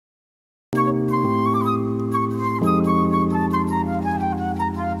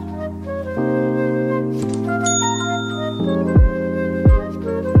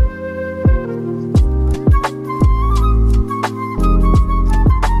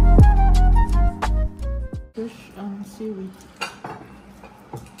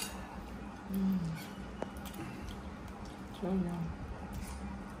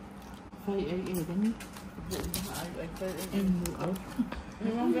ai dani. Em mua.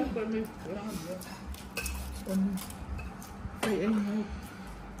 Em rất là mệt. Phải ai hao.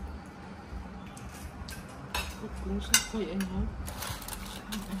 Cũng sẽ phải ai hao.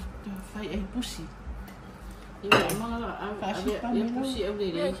 Phải ai pussy. Iya, emang ada pussy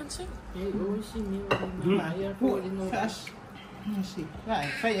every day. Hey, always see me when I'm here. Masih. Right,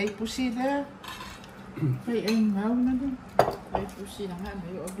 phải ai pussy there. Phải ai hao nữa đó. Phải pussy là hai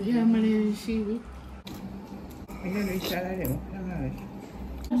mấy ở đây. Yeah, mà đi see it. Ini ada istilah dia, kan?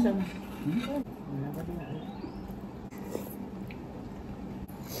 Sama.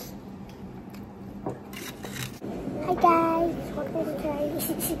 Hi guys, welcome to our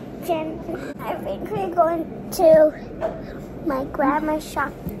YouTube channel. I think we're going to my grandma's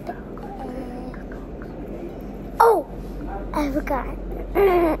shop. Oh, I forgot.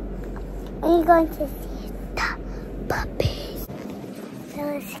 We're going to see the puppies. So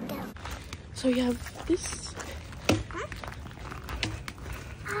let's go. So you have this.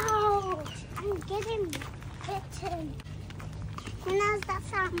 Ow, I'm getting bitten. When was that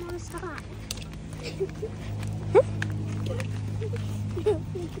almost hot?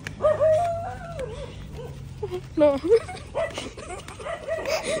 No.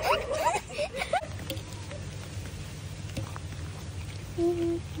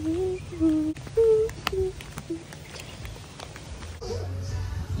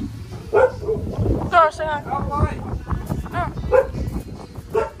 Go, say hi. No.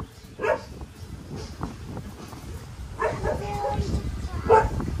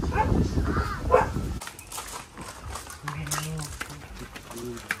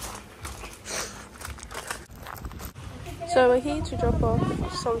 So we're here to drop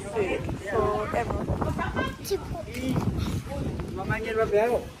off some food for everyone. Mama get a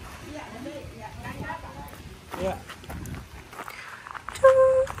bell. Yeah.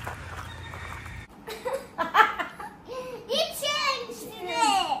 You changed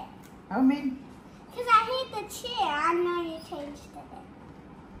it! How many? Because I hate the chair. I know you changed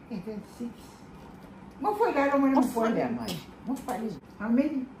it. 6. Não foi lá, não foi lá, mãe. Não faz. How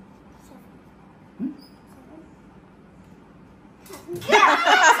many?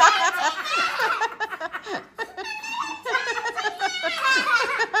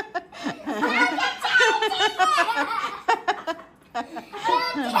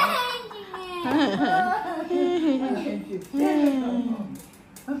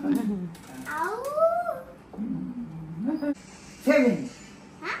 7.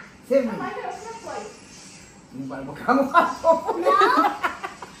 Seven. Huh? 7. Não vai botar no passo. No?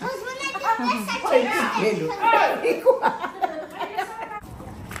 Because when I do this, I change it.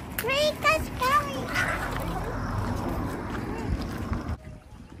 Rita's going.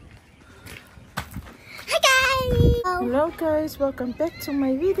 Hi guys! Hello guys, welcome back to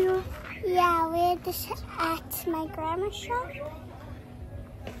my video. Yeah, we're just at my grandma's shop.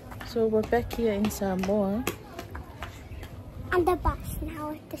 So we're back here in Samoa. On the bus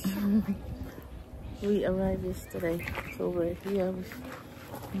now at the shop. We arrived yesterday, so we're here with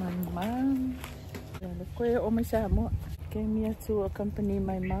my mom. And of Samoa came here to accompany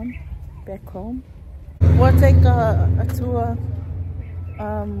my mom back home. We'll take a tour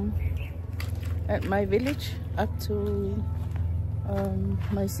at my village up to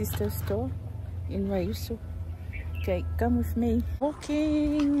my sister's store in Waiusu. Okay, come with me.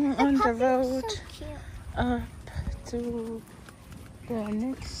 Walking on the road up to the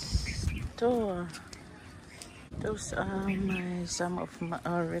next door. Those are some of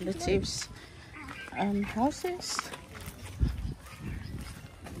our relatives' houses.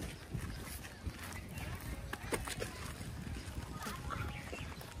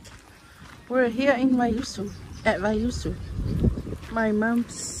 We're here in at Waiusu. My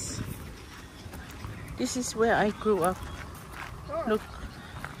mom's. This is where I grew up. Look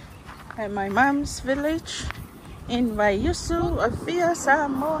at my mom's village in Waiusu, Afia,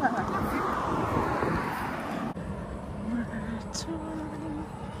 Samoa.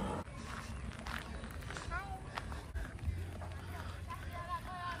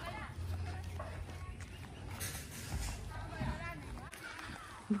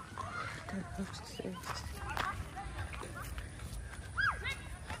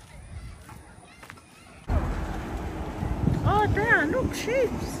 Oh, there, look,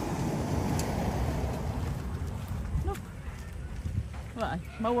 sheep. Look. Vậy,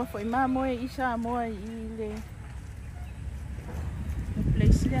 mau phải ma môi isa môi ile.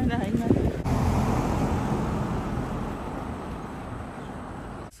 Place liang dah ingat.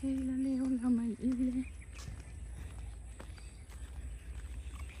 Sila leon naman ile.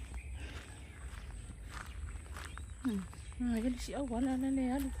 Jadi si awal na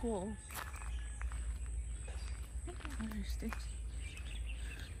le alu ko.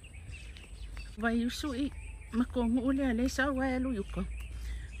 Vai usu I makongu ule ale sa wai alu yuka.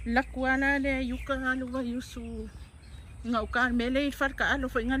 Lakuala le yuka alu vai usu. Nga uka mele I farka alu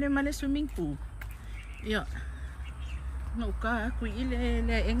fo ingale male swimming pool. Ya. Nga uka aku ile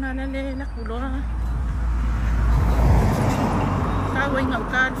le engala le lakuloa. Kawa nga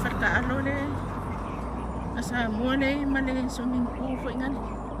uka farka alu le. Asa mole male swimming pool fo ingale.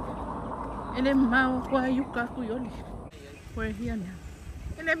 Ele mau kwa yuka ku yoli. We're here now.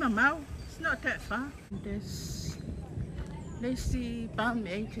 Ele mau. It's not that far. There's Lacy Palm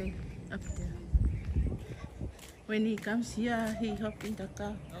AJ up there. When he comes here, he hops in the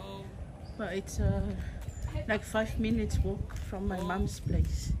car. But it's like 5 minutes walk from my mom's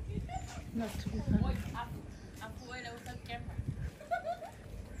place. Not too far.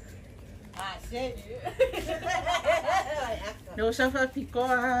 No sa fa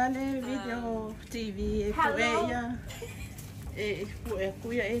piccola video TV poeia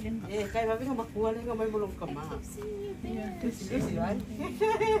kuya elin kaya babi nga makuha lang may bulong ka ma.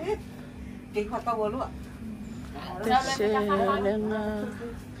 Kaya kakawalo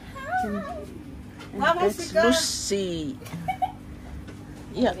that's Lucy.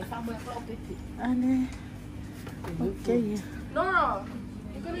 Yeah. Ane. Okay. Nora,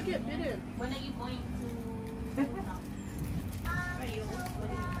 you're gonna get bitten. When are you going to?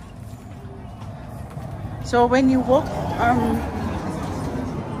 So when you walk,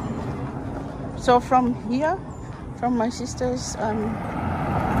 so from here, from my sister's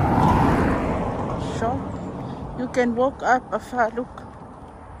shop, you can walk up a far look.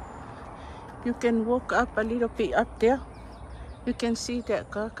 You can walk up a little bit up there. You can see that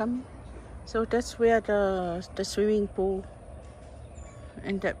car coming. So that's where the swimming pool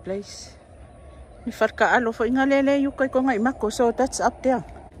and that place. Farkaalo fo ingalele yukay ko nga imako. So that's up there.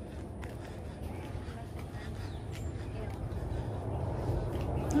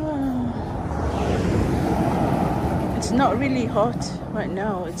 It's not really hot right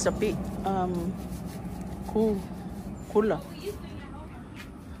now. It's a bit cooler.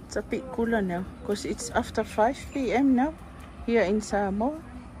 It's a bit cooler now because it's after 5 p.m. now here in Samoa.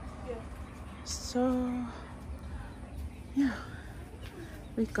 So yeah,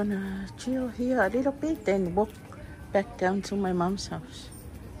 we're gonna chill here a little bit and walk back down to my mom's house.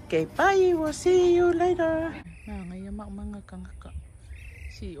 Okay, bye. We'll see you later.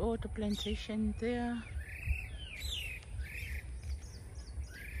 See all the plantation there.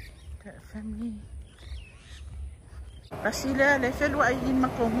 That family. Pasila le felo ay in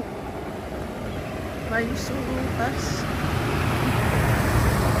makomo. Mayusuhu bus.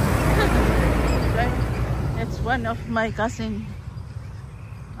 That's one of my cousin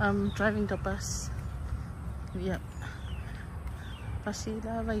driving the bus. Yep.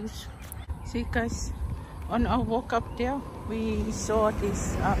 Pasila Mayusu. See guys, on our walk up there, we saw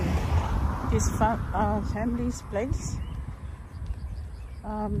this family's place.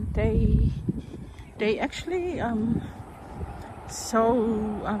 They actually sew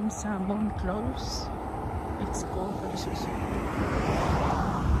Samoan clothes. It's called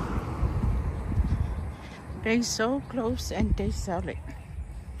they sew clothes and they sell it.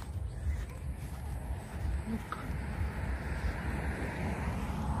 Look,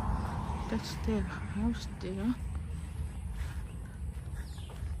 that's their house there.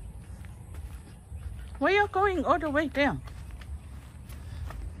 Where are you going all the way there?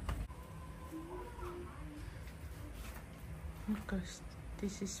 Because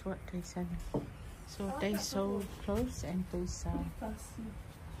this is what they sell. So they sew clothes and they sell.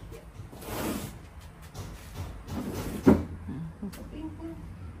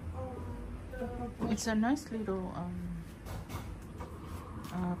 It's a nice little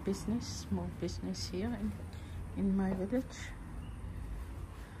business, small business here in my village.